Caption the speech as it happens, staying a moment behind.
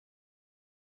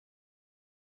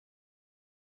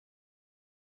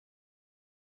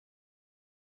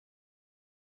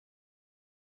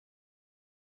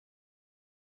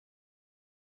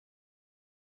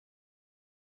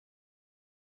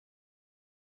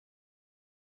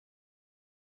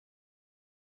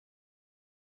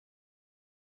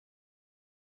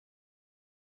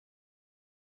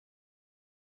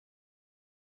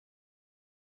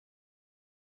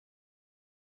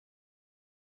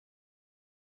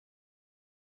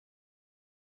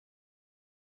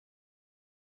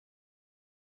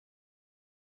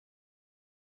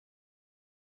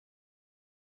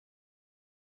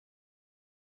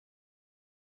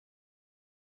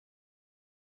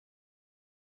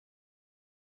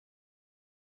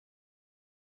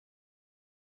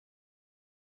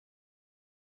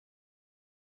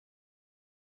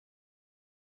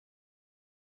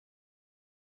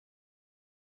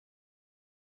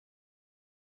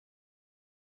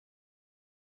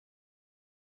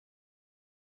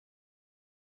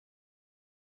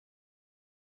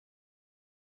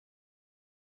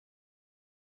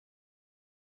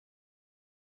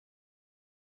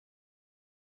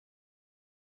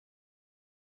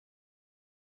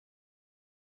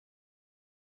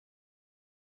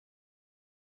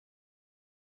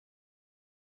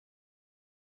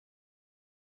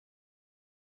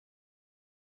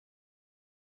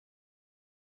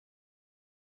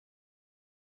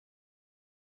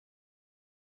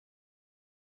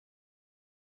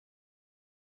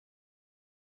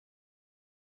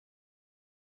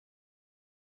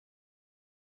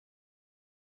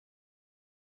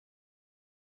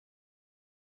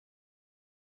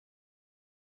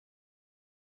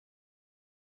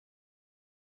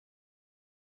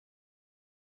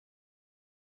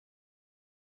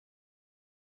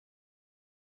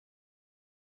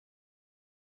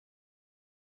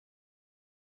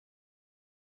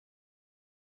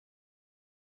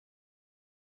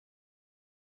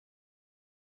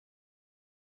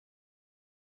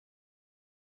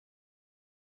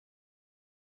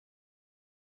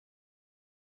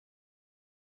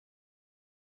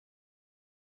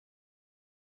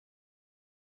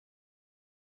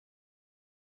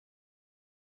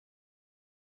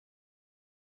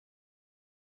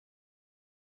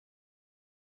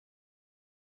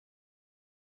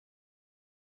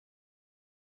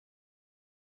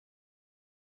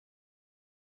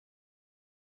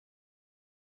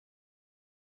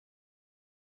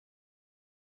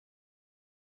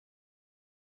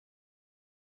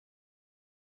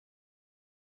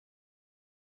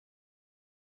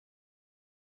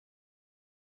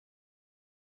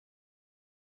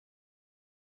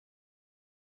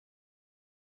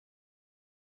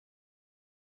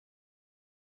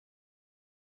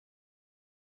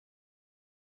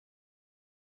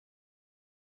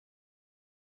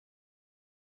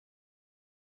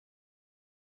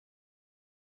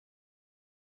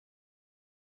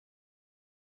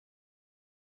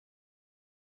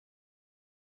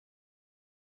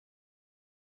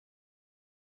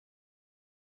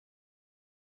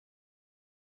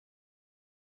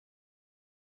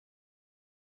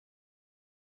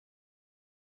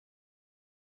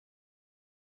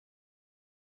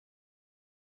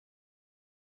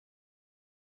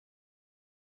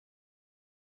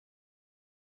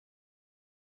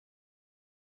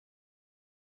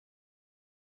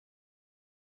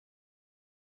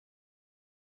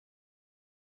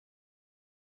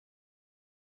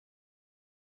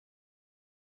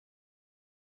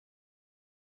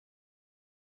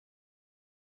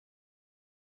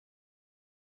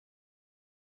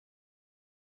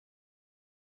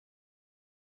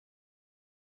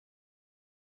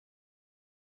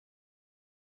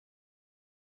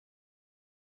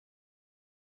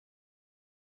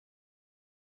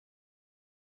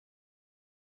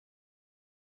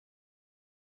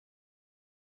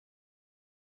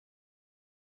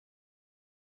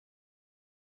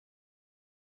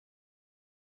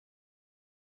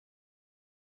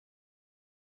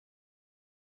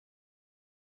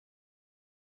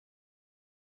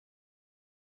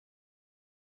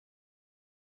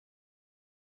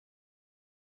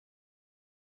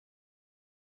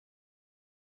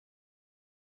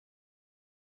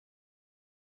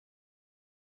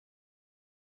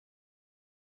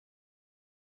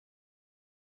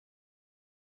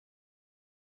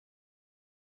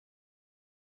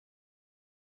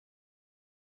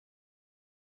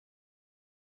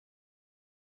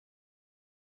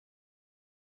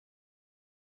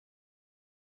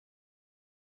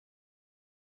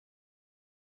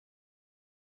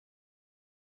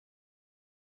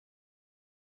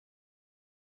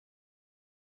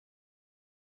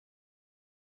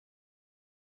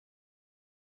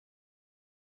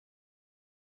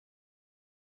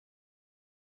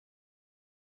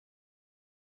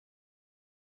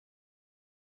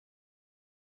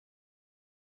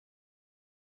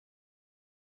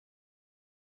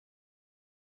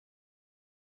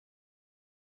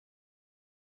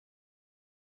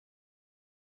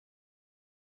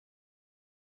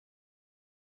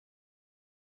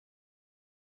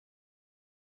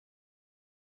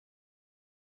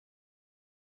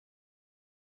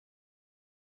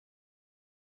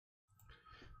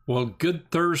Well, good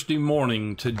Thursday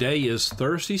morning. Today is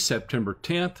Thursday, September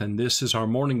 10th, and this is our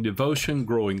morning devotion,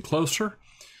 Growing Closer,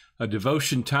 a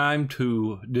devotion time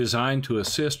designed to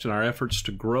assist in our efforts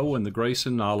to grow in the grace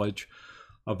and knowledge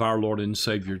of our Lord and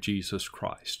Savior, Jesus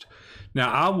Christ.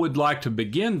 Now, I would like to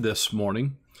begin this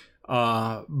morning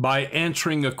by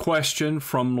answering a question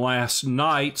from last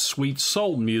night's Sweet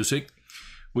Soul Music.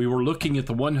 We were looking at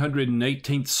the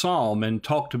 118th Psalm and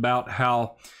talked about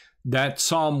how that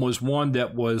psalm was one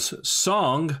that was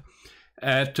sung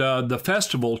at the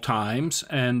festival times,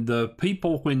 and the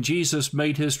people, when Jesus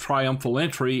made his triumphal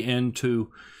entry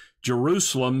into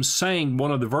Jerusalem, sang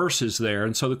one of the verses there.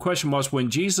 And so the question was,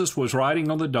 when Jesus was riding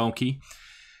on the donkey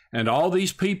and all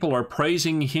these people are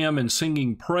praising him and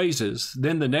singing praises,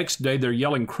 then the next day they're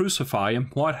yelling, "Crucify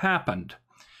him." What happened?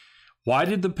 Why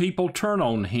did the people turn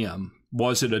on him?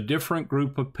 Was it a different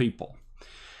group of people?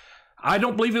 I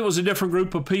don't believe it was a different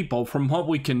group of people. From what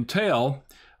we can tell,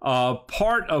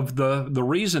 part of the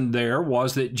reason there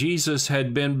was that Jesus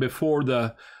had been before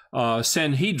the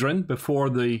Sanhedrin,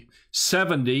 before the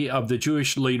 70 of the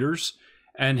Jewish leaders,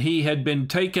 and he had been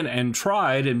taken and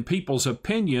tried, and people's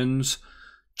opinions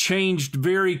changed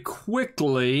very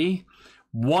quickly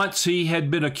once he had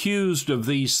been accused of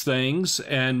these things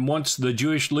and once the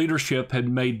Jewish leadership had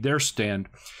made their stand.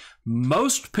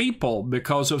 Most people,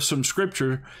 because of some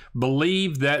scripture,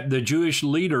 believe that the Jewish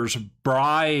leaders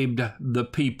bribed the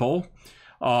people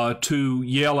to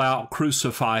yell out,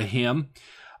 "Crucify him."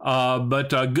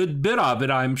 But a good bit of it,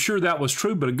 I'm sure that was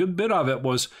true, but a good bit of it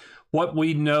was what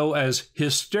we know as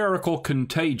hysterical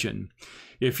contagion.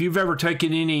 If you've ever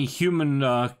taken any human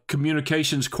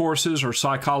communications courses or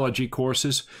psychology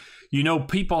courses, you know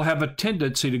people have a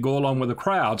tendency to go along with the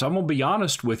crowds. I'm going to be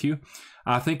honest with you.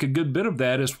 I think a good bit of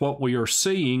that is what we are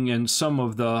seeing in some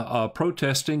of the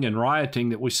protesting and rioting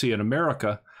that we see in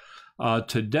America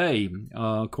today.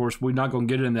 Of course, we're not going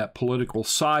to get in that political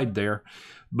side there,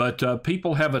 but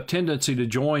people have a tendency to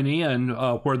join in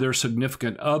where their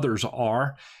significant others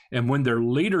are, and when their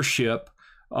leadership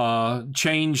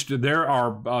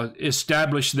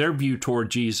established their view toward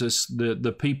Jesus,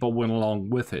 the people went along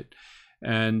with it.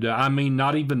 And I mean,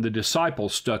 not even the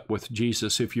disciples stuck with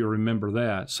Jesus, if you remember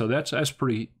that. So that's a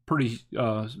pretty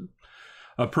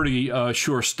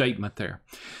sure statement there.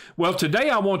 Well, today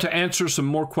I want to answer some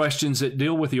more questions that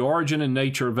deal with the origin and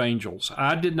nature of angels.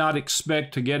 I did not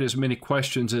expect to get as many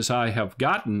questions as I have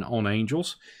gotten on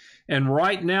angels. And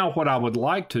right now, what I would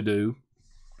like to do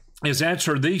is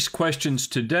answer these questions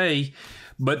today.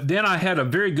 But then I had a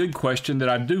very good question that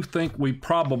I do think we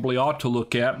probably ought to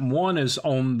look at. One is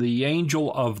on the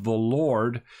angel of the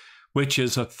Lord, which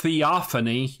is a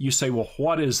theophany. You say, well,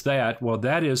 what is that? Well,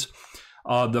 that is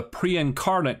the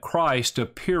pre-incarnate Christ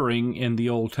appearing in the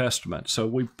Old Testament. So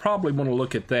we probably want to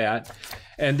look at that.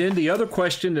 And then the other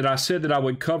question that I said that I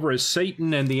would cover is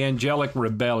Satan and the angelic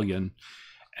rebellion.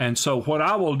 And so what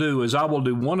I will do is I will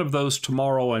do one of those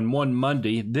tomorrow and one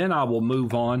Monday. Then I will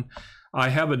move on. I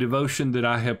have a devotion that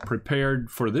I have prepared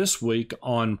for this week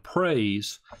on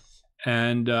praise,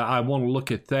 and I want to look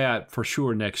at that for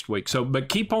sure next week. So, but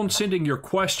keep on sending your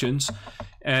questions,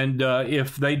 and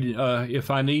if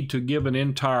I need to give an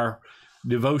entire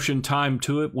devotion time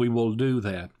to it, we will do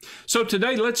that. So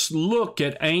today, let's look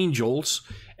at angels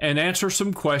and answer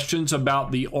some questions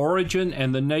about the origin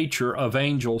and the nature of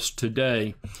angels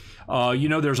today. You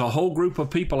know, there's a whole group of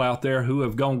people out there who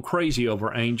have gone crazy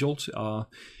over angels.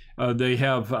 They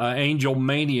have angel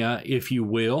mania, if you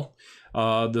will.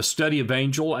 The study of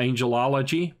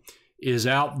angelology, is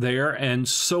out there, and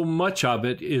so much of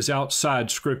it is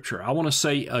outside Scripture. I want to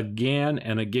say again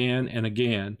and again and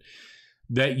again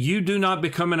that you do not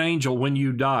become an angel when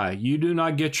you die. You do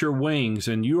not get your wings,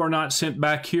 and you are not sent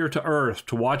back here to earth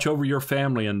to watch over your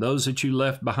family and those that you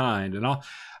left behind. And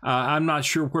I'm not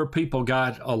sure where people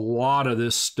got a lot of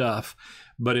this stuff,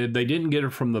 but they didn't get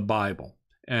it from the Bible.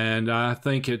 And I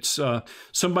think it's,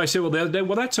 somebody said, well, the other day,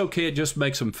 well, that's okay. It just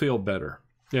makes them feel better.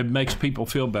 It makes people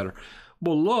feel better.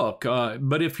 Well, look,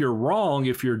 but if you're wrong,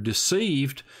 if you're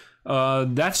deceived,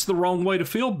 that's the wrong way to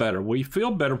feel better. We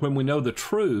feel better when we know the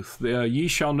truth. Ye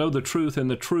shall know the truth, and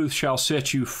the truth shall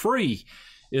set you free,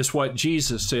 is what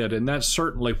Jesus said. And that's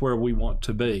certainly where we want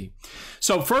to be.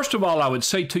 So first of all, I would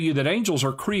say to you that angels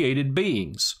are created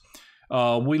beings.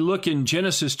 We look in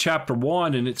Genesis chapter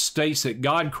 1, and it states that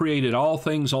God created all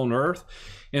things on earth.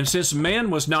 And since man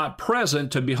was not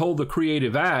present to behold the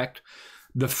creative act,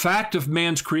 the fact of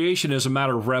man's creation is a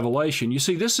matter of revelation. You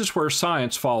see, this is where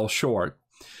science falls short.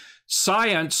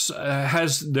 Science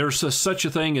there's such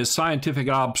a thing as scientific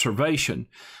observation.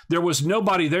 There was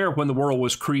nobody there when the world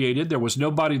was created. There was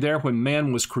nobody there when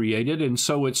man was created. And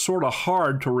so it's sort of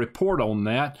hard to report on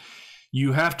that.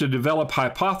 You have to develop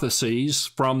hypotheses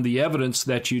from the evidence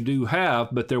that you do have,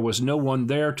 but there was no one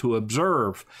there to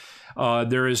observe.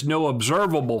 There is no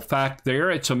observable fact there.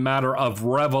 It's a matter of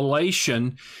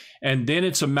revelation. And then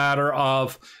it's a matter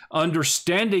of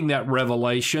understanding that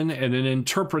revelation and an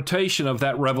interpretation of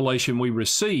that revelation we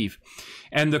receive.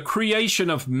 And the creation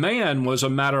of man was a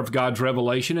matter of God's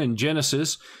revelation in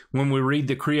Genesis when we read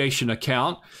the creation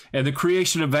account. And the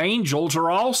creation of angels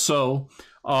are also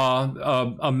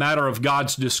a matter of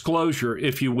God's disclosure,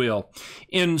 if you will.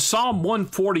 In Psalm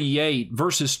 148,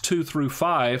 verses 2 through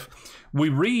 5, we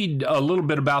read a little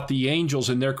bit about the angels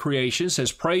and their creation. It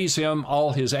says, praise him,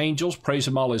 all his angels, praise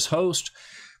him, all his host.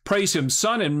 Praise him,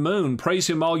 sun and moon. Praise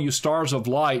him, all you stars of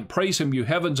light. Praise him, you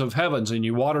heavens of heavens and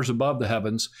you waters above the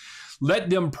heavens. Let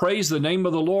them praise the name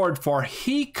of the Lord, for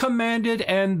he commanded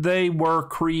and they were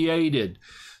created.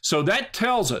 So that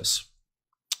tells us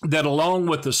that along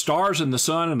with the stars and the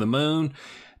sun and the moon,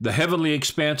 the heavenly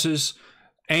expanses,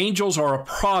 angels are a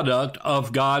product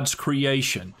of God's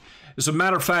creation. As a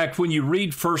matter of fact, when you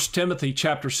read 1 Timothy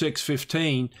chapter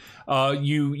 6:15,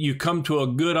 you come to a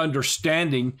good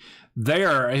understanding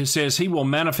there. It says, he will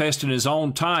manifest in his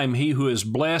own time, he who is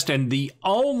blessed and the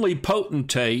only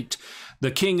potentate,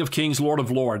 the King of Kings, Lord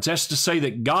of Lords. That's to say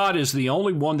that God is the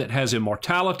only one that has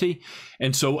immortality,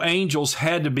 and so angels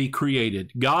had to be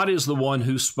created. God is the one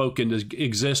who spoke into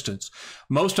existence.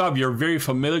 Most of you are very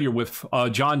familiar with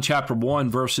John chapter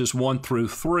 1, verses 1 through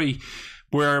 3,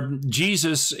 where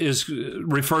Jesus is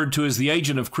referred to as the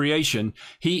agent of creation.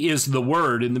 He is the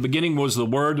Word. In the beginning was the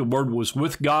Word was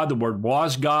with God, the Word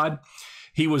was God.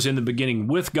 He was in the beginning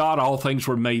with God. All things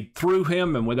were made through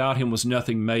him, and without him was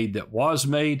nothing made that was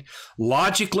made.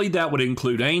 Logically, that would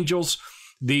include angels.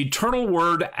 The eternal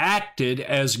Word acted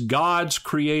as God's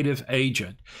creative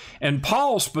agent. And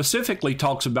Paul specifically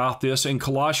talks about this in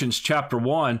Colossians chapter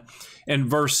 1 and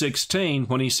verse 16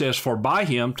 when he says, for by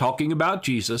him, talking about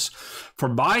Jesus, for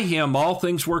by him all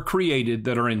things were created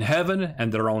that are in heaven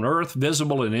and that are on earth,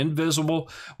 visible and invisible,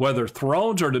 whether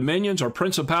thrones or dominions or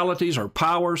principalities or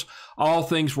powers, all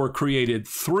things were created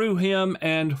through him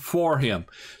and for him.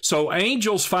 So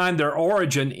angels find their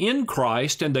origin in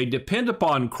Christ, and they depend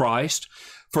upon Christ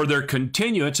for their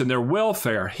continuance and their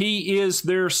welfare. He is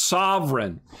their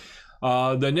sovereign.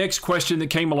 The next question that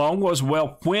came along was,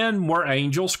 well, when were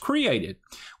angels created?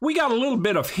 We got a little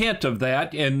bit of hint of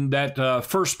that in that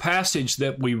first passage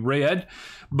that we read,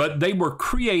 but they were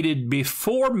created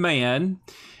before man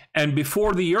and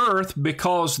before the earth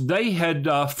because they had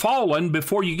fallen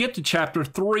before you get to chapter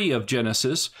 3 of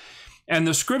Genesis. And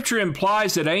the scripture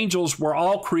implies that angels were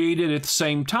all created at the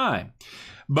same time.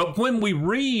 But when we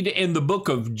read in the book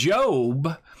of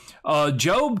Job,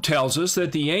 Job tells us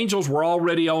that the angels were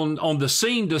already on the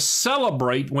scene to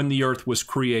celebrate when the earth was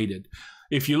created.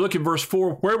 If you look at verse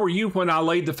 4, where were you when I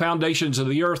laid the foundations of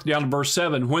the earth? Down to verse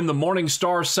 7, when the morning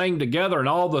stars sang together and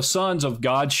all the sons of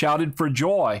God shouted for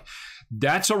joy.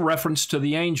 That's a reference to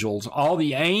the angels. All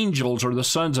the angels are the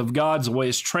sons of God, the way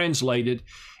it's translated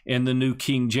in the New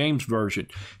King James Version.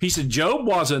 He said Job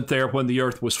wasn't there when the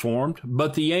earth was formed,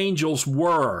 but the angels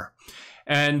were.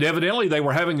 And evidently they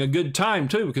were having a good time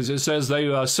too, because it says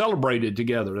they celebrated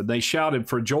together and they shouted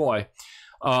for joy.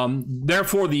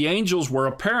 Therefore, the angels were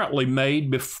apparently made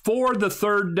before the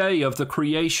third day of the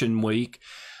creation week,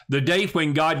 the day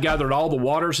when God gathered all the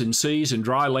waters and seas and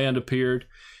dry land appeared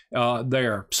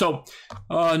there. So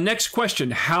next question,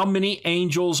 how many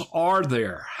angels are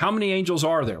there? How many angels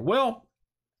are there? Well,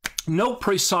 no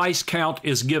precise count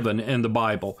is given in the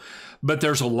Bible, but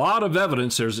there's a lot of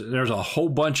evidence. There's a whole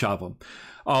bunch of them.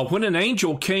 When an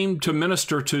angel came to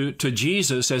minister to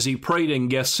Jesus as he prayed in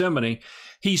Gethsemane,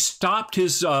 he stopped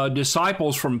his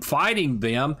disciples from fighting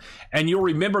them. And you'll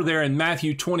remember there in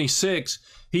Matthew 26,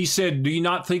 he said, do you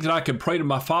not think that I could pray to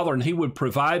my Father and he would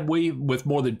provide me with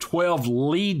more than 12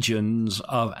 legions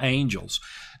of angels?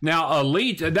 Now,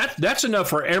 that's enough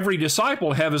for every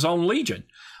disciple to have his own legion.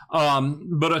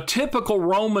 But a typical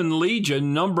Roman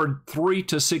legion numbered 3,000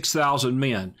 to 6,000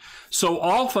 men. So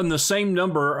often the same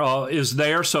number is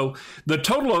there. So the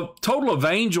total of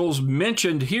angels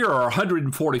mentioned here are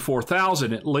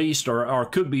 144,000 at least, or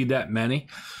could be that many.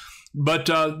 But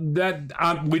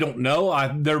we don't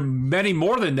know. There are many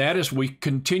more than that as we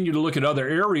continue to look at other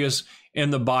areas in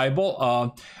the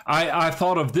Bible. I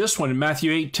thought of this one in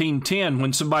Matthew 18:10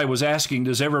 when somebody was asking,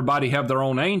 does everybody have their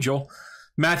own angel?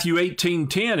 Matthew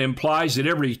 18:10 implies that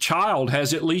every child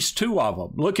has at least two of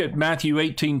them. Look at Matthew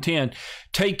 18:10.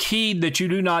 Take heed that you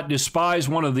do not despise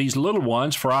one of these little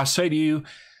ones, for I say to you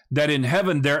that in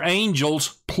heaven their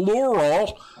angels,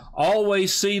 plural,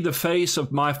 always see the face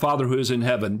of my Father who is in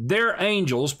heaven. Their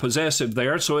angels, possessive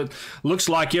there, so it looks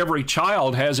like every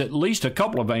child has at least a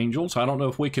couple of angels. I don't know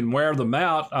if we can wear them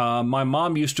out. My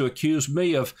mom used to accuse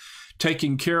me of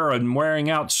taking care and wearing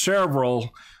out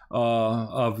several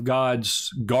of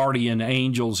God's guardian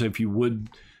angels, if you would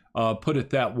put it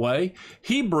that way.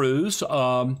 Hebrews,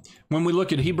 when we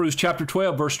look at Hebrews chapter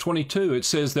 12, verse 22, it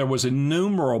says there was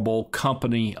innumerable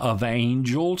company of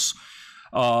angels.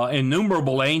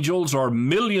 Innumerable angels, or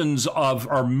millions of,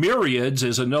 or myriads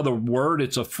is another word.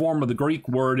 It's a form of the Greek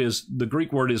word is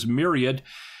myriad.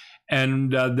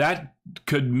 And that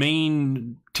could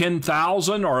mean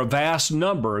 10,000 or a vast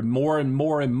number, more and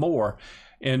more and more.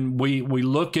 And we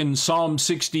look in Psalm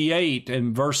 68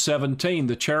 and verse 17,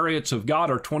 the chariots of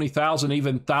God are 20,000,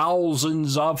 even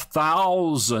thousands of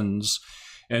thousands.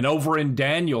 And over in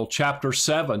Daniel chapter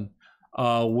 7,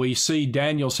 we see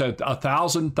Daniel said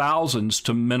 1,000 thousands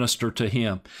to minister to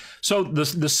him. So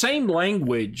the same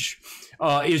language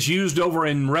is used over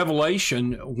in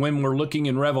Revelation. When we're looking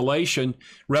in Revelation,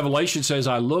 Revelation says,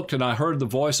 I looked and I heard the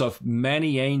voice of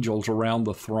many angels around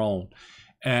the throne,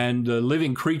 and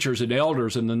living creatures and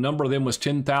elders, and the number of them was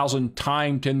 10,000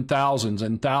 times 10,000s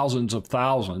and thousands of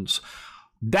thousands.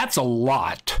 That's a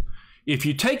lot. If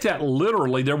you take that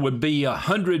literally, there would be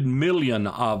 100 million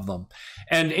of them.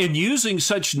 And in using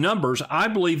such numbers, I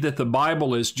believe that the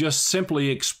Bible is just simply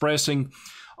expressing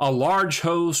a large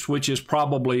host, which is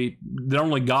probably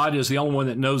only God is the only one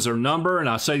that knows their number. And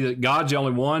I say that God's the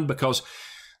only one because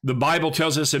the Bible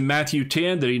tells us in Matthew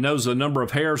 10 that he knows the number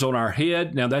of hairs on our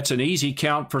head. Now, that's an easy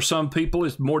count for some people.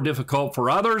 It's more difficult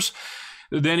for others.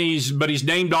 But he's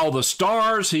named all the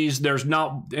stars. He says there's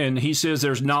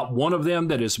not one of them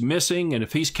that is missing. And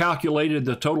if he's calculated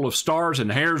the total of stars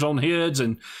and hairs on heads,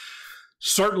 and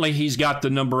certainly he's got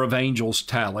the number of angels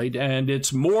tallied, and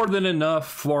it's more than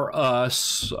enough for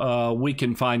us. We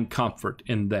can find comfort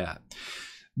in that.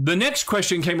 The next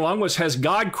question came along was, has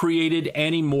God created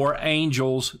any more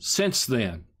angels since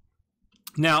then?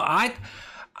 Now,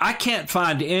 I can't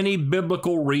find any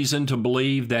biblical reason to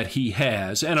believe that he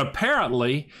has. And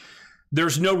apparently,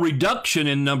 there's no reduction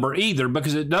in number either,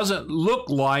 because it doesn't look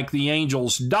like the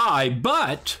angels die,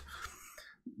 but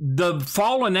the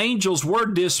fallen angels were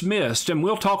dismissed. And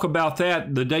we'll talk about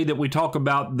that the day that we talk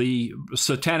about the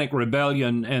satanic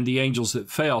rebellion and the angels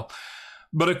that fell.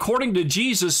 But according to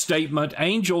Jesus' statement,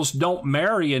 angels don't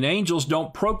marry and angels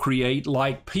don't procreate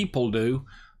like people do.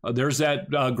 There's that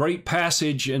great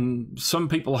passage, and some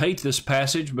people hate this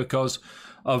passage because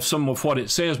of some of what it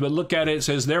says, but look at it. It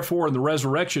says, therefore, in the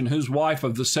resurrection, whose wife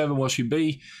of the seven will she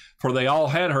be? For they all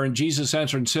had her. And Jesus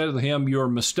answered and said to him, you are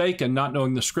mistaken, not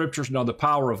knowing the scriptures nor the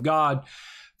power of God.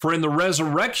 For in the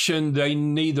resurrection, they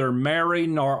neither marry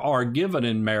nor are given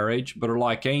in marriage, but are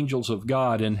like angels of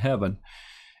God in heaven.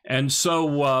 And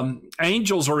so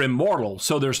angels are immortal,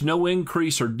 so there's no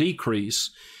increase or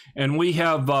decrease. And we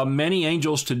have many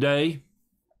angels today,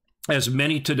 as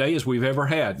many today as we've ever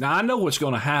had. Now, I know what's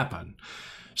going to happen.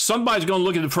 Somebody's going to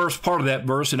look at the first part of that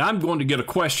verse, and I'm going to get a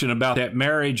question about that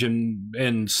marriage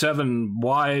and 7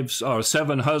 wives or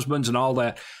 7 husbands and all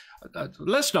that.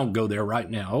 Let's don't go there right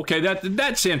now. Okay,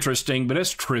 that's interesting, but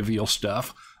it's trivial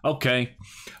stuff. Okay,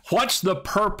 what's the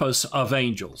purpose of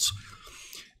angels?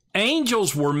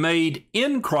 Angels were made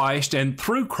in Christ and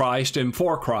through Christ and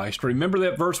for Christ. Remember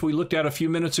that verse we looked at a few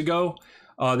minutes ago?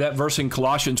 That verse in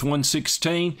Colossians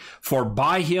 1:16, for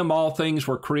by him all things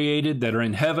were created that are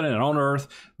in heaven and on earth,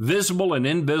 visible and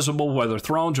invisible, whether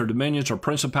thrones or dominions or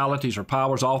principalities or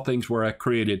powers, all things were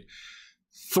created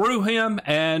through him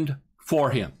and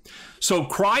for him. So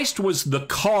Christ was the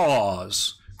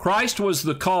cause. Christ was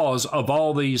the cause of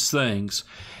all these things.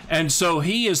 And so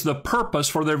he is the purpose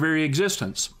for their very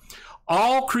existence.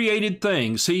 All created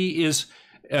things, he is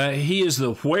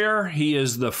the where, he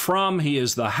is the from, he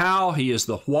is the how, he is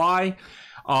the why.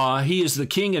 He is the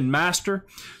king and master.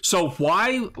 So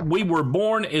why we were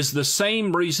born is the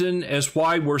same reason as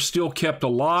why we're still kept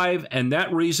alive, and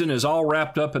that reason is all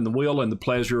wrapped up in the will and the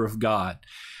pleasure of God.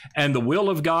 And the will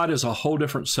of God is a whole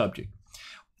different subject.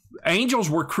 Angels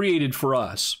were created for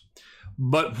us.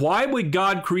 But why would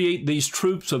God create these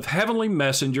troops of heavenly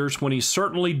messengers when he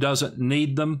certainly doesn't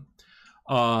need them?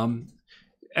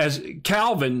 As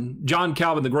John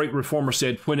Calvin, the great reformer,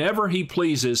 said, whenever he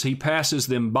pleases, he passes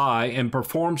them by and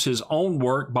performs his own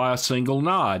work by a single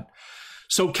nod.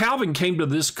 So Calvin came to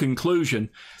this conclusion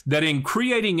that in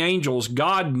creating angels,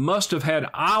 God must have had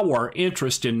our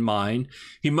interest in mind.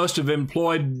 He must have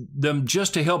employed them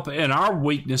just to help in our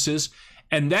weaknesses.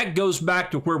 And that goes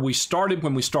back to where we started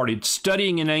when we started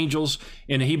studying in angels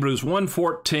in Hebrews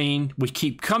 1:14. We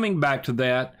keep coming back to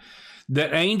that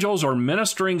angels are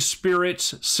ministering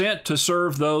spirits sent to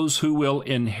serve those who will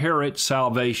inherit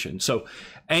salvation. So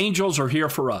angels are here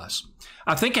for us.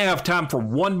 I think I have time for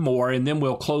one more, and then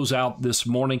we'll close out this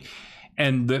morning.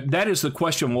 And that is the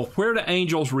question, well, where do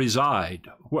angels reside?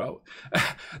 Well,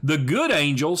 the good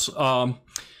angels, the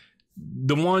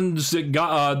ones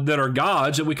that are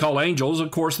gods that we call angels, of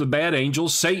course, the bad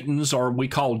angels, Satan's, or we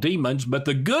call demons, but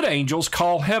the good angels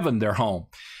call heaven their home.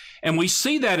 And we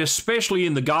see that especially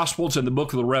in the Gospels and the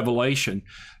book of the Revelation.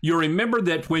 You remember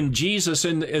that when Jesus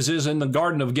is in the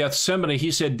Garden of Gethsemane,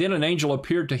 he said, then an angel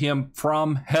appeared to him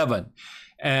from heaven.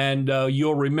 And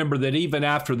you'll remember that even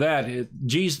after that,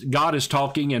 God is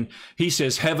talking and he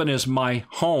says, heaven is my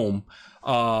home.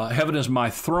 Heaven is my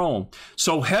throne.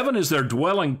 So heaven is their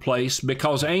dwelling place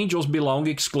because angels belong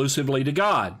exclusively to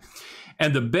God.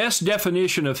 And the best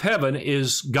definition of heaven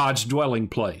is God's dwelling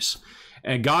place.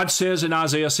 And God says in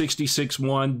Isaiah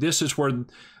 66:1, this is where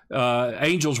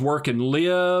angels work and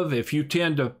live. If you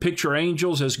tend to picture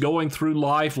angels as going through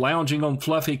life, lounging on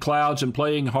fluffy clouds and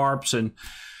playing harps and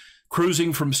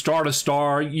cruising from star to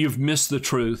star, you've missed the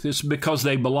truth. It's because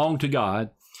they belong to God.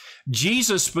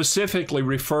 Jesus specifically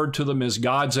referred to them as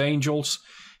God's angels.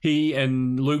 He,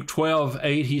 in Luke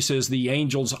 12:8, he says the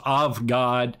angels of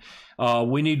God.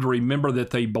 We need to remember that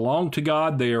they belong to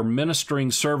God. They are ministering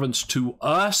servants to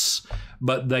us,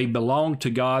 but they belong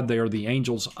to God. They are the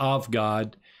angels of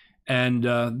God. And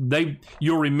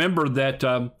you'll remember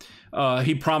that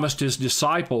he promised his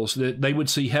disciples that they would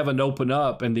see heaven open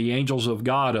up and the angels of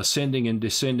God ascending and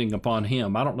descending upon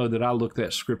him. I don't know that I looked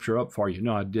that scripture up for you.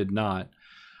 No, I did not.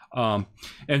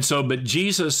 But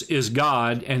Jesus is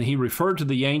God, and he referred to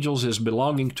the angels as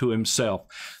belonging to himself.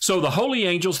 So the holy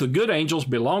angels, the good angels,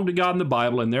 belong to God in the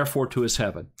Bible and therefore to his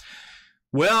heaven.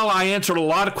 Well, I answered a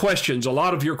lot of questions, a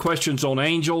lot of your questions on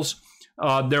angels.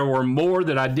 There were more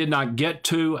that I did not get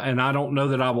to, and I don't know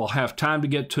that I will have time to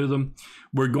get to them.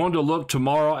 We're going to look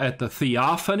tomorrow at the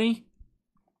theophany,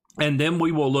 and then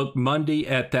we will look Monday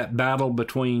at that battle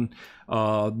between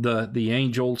the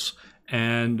angels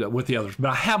and with the others.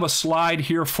 But I have a slide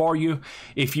here for you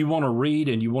if you want to read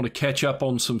and you want to catch up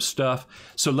on some stuff.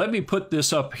 So let me put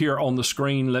this up here on the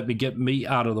screen. Let me get me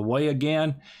out of the way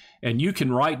again. And you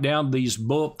can write down these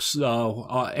books.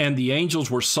 And the Angels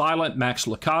Were Silent, Max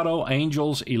Lucado.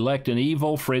 Angels, Elect and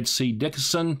Evil, Fred C.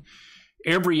 Dickinson.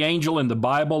 Every Angel in the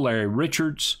Bible, Larry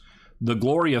Richards. The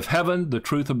Glory of Heaven, The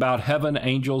Truth About Heaven,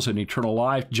 Angels and Eternal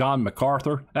Life, John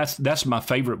MacArthur. That's my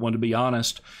favorite one, to be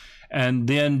honest. And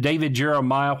then David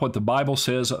Jeremiah, What the Bible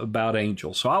Says About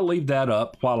Angels. So I'll leave that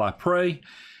up while I pray,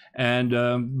 and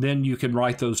then you can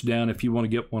write those down if you want to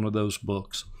get one of those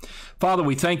books. Father,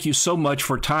 we thank you so much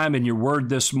for time in your word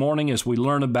this morning as we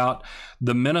learn about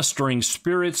the ministering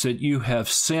spirits that you have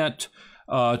sent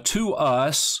to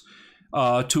us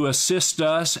to assist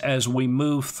us as we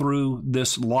move through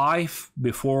this life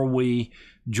before we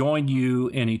join you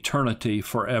in eternity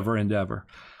forever and ever.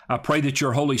 I pray that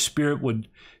your Holy Spirit would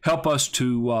help us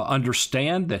to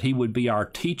understand, that he would be our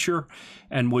teacher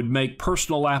and would make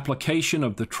personal application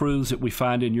of the truths that we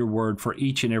find in your word for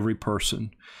each and every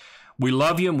person. We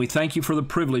love you and we thank you for the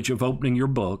privilege of opening your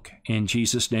book. In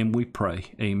Jesus' name we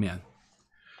pray. Amen.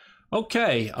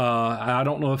 Okay, I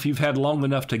don't know if you've had long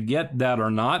enough to get that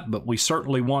or not, but we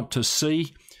certainly want to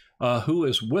see who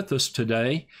is with us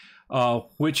today.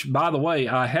 Which, by the way,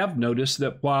 I have noticed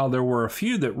that while there were a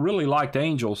few that really liked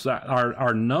angels,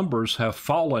 our numbers have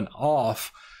fallen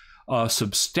off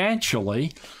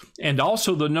substantially, and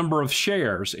also the number of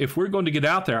shares. If we're going to get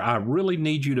out there, I really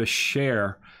need you to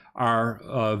share our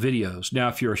videos. Now,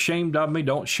 if you're ashamed of me,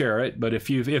 don't share it, but if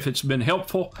it's been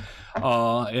helpful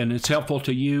and it's helpful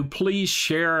to you, please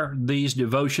share these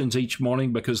devotions each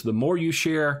morning, because the more you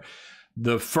share,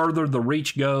 the further the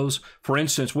reach goes. For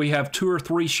instance, we have 2 or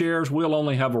 3 shares, we'll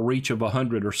only have a reach of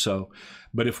 100 or so.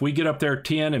 But if we get up there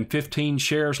 10 and 15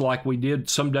 shares like we did,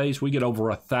 some days we get over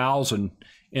 1,000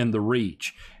 in the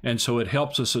reach. And so it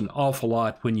helps us an awful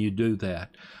lot when you do that.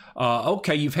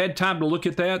 Okay, you've had time to look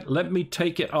at that. Let me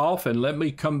take it off and let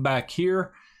me come back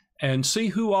here and see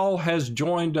who all has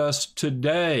joined us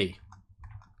today.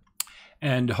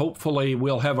 And hopefully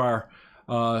we'll have our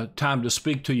time to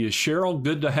speak to you. Cheryl,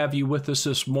 good to have you with us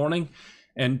this morning.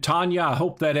 And Tanya, I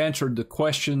hope that answered the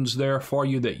questions there for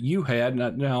you that you had.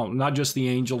 Now, not just the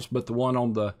angels, but the one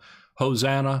on the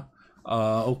Hosanna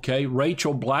Okay,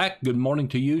 Rachel Black, good morning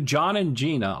to you. John and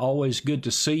Gina, always good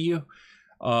to see you.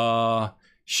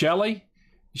 Shelley,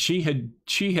 she had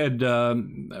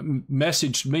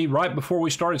messaged me right before we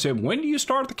started, saying, when do you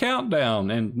start the countdown?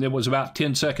 And it was about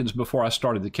 10 seconds before I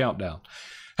started the countdown.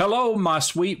 Hello, my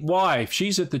sweet wife.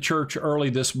 She's at the church early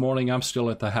this morning. I'm still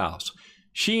at the house.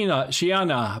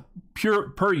 Shiana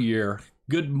Puryear,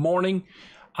 good morning.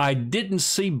 I didn't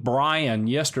see Brian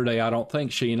yesterday, I don't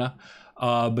think, Sheena,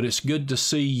 but it's good to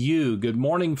see you. Good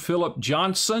morning, Philip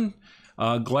Johnson.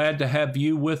 Glad to have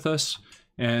you with us,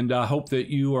 and I hope that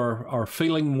you are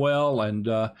feeling well. And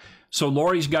so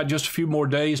Lori's got just a few more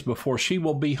days before she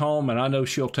will be home, and I know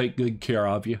she'll take good care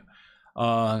of you.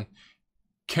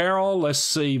 Carol, let's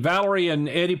see, Valerie and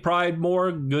Eddie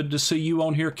Pridemore, good to see you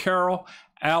on here, Carol.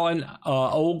 Alan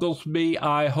Oglesby,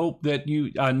 I hope that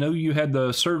I know you had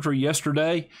the surgery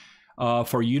yesterday.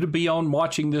 For you to be on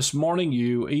watching this morning,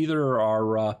 you either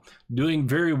are doing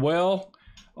very well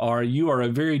or you are a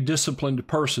very disciplined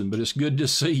person, but it's good to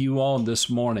see you on this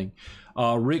morning.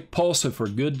 Rick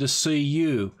Pulsifer, good to see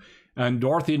you. And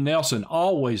Dorothy Nelson,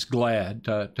 always glad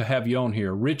to have you on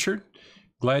here. Richard,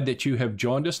 glad that you have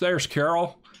joined us. There's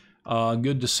Carol.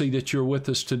 Good to see that you're with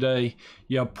us today.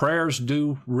 Yeah, prayers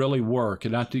do really work,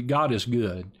 and I think God is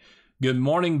good. Good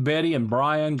morning, Betty and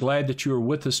Brian. Glad that you are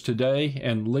with us today.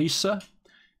 And Lisa,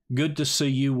 good to see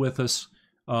you with us.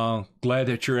 Glad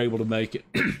that you're able to make it.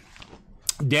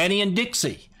 Danny and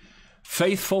Dixie,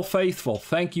 faithful.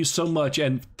 Thank you so much,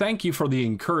 and thank you for the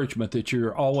encouragement that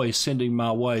you're always sending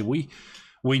my way. We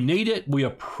need it. We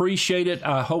appreciate it.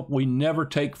 I hope we never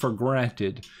take for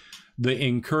granted the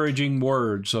encouraging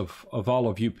words of all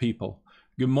of you people.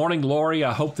 Good morning, Lori.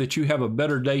 I hope that you have a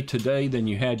better day today than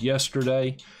you had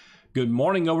yesterday. Good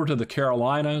morning over to the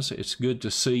Carolinas. It's good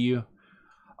to see you.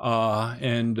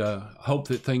 And hope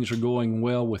that things are going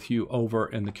well with you over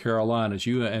in the Carolinas.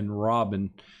 You and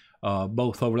Robin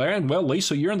both over there. And, well,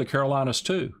 Lisa, you're in the Carolinas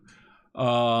too.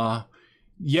 Yeah,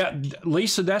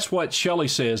 Lisa, that's what Shelley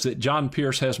says, that John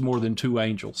Pierce has more than 2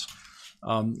 angels.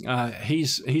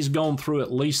 He's gone through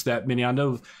at least that many. I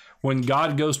know when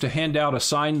God goes to hand out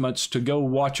assignments to go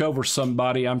watch over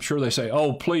somebody, I'm sure they say,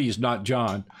 oh, please, not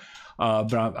John.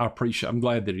 But I appreciate, I'm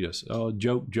glad that he is. Oh,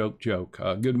 joke.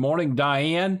 Good morning,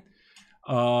 Diane.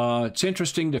 It's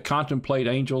interesting to contemplate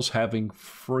angels having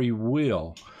free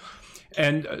will.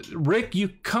 And Rick, you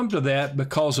come to that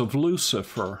because of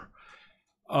Lucifer.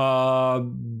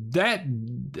 That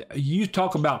you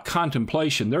talk about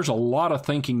contemplation. There's a lot of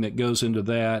thinking that goes into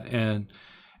that, and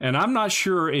I'm not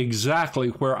sure exactly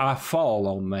where I fall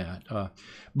on that.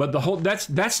 But the whole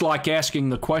that's like asking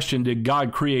the question: did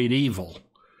God create evil?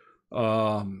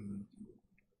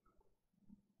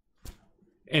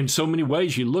 In so many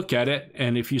ways, you look at it,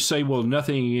 and if you say, well,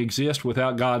 nothing exists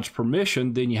without God's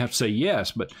permission, then you have to say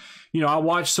yes. But I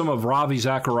watched some of Ravi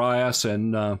Zacharias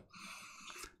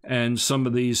and some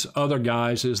of these other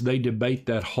guys as they debate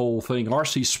that whole thing.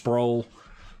 R.C. Sproul,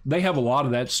 they have a lot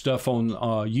of that stuff on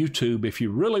YouTube. If you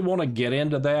really want to get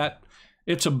into that,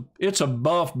 it's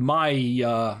above my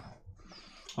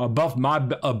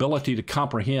ability to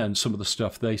comprehend some of the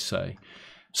stuff they say.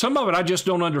 Some of it I just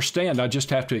don't understand. I just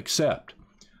have to accept.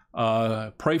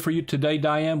 Pray for you today,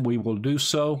 Diane. We will do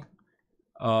so.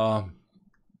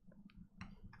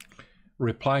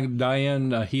 Replying to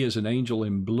Diane, he is an angel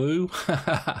in blue.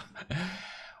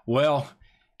 Well,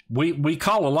 we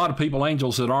call a lot of people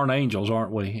angels that aren't angels,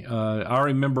 aren't we? I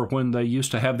remember when they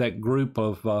used to have that group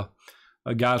of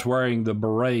guys wearing the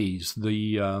berets,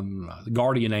 the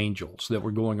guardian angels that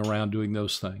were going around doing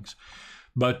those things.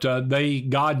 But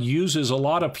God uses a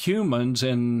lot of humans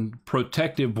in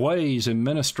protective ways and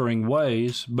ministering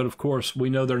ways. But of course,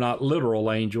 we know they're not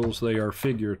literal angels. They are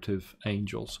figurative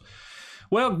angels.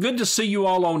 Well, good to see you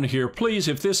all on here. Please,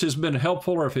 if this has been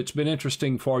helpful or if it's been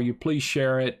interesting for you, please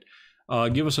share it.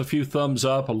 Give us a few thumbs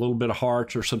up, a little bit of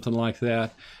hearts or something like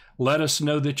that. Let us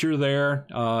know that you're there.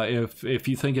 If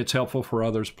you think it's helpful for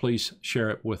others, please share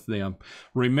it with them.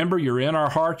 Remember, you're in our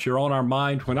hearts, you're on our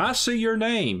mind. When I see your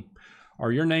name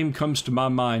or your name comes to my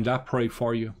mind, I pray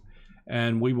for you.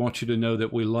 And we want you to know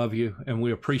that we love you and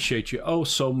we appreciate you oh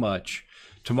so much.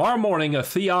 Tomorrow morning, a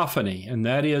theophany, and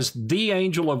that is the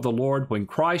angel of the Lord when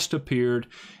Christ appeared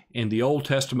in the Old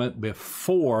Testament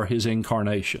before his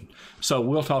incarnation. So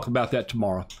we'll talk about that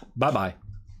tomorrow. Bye-bye.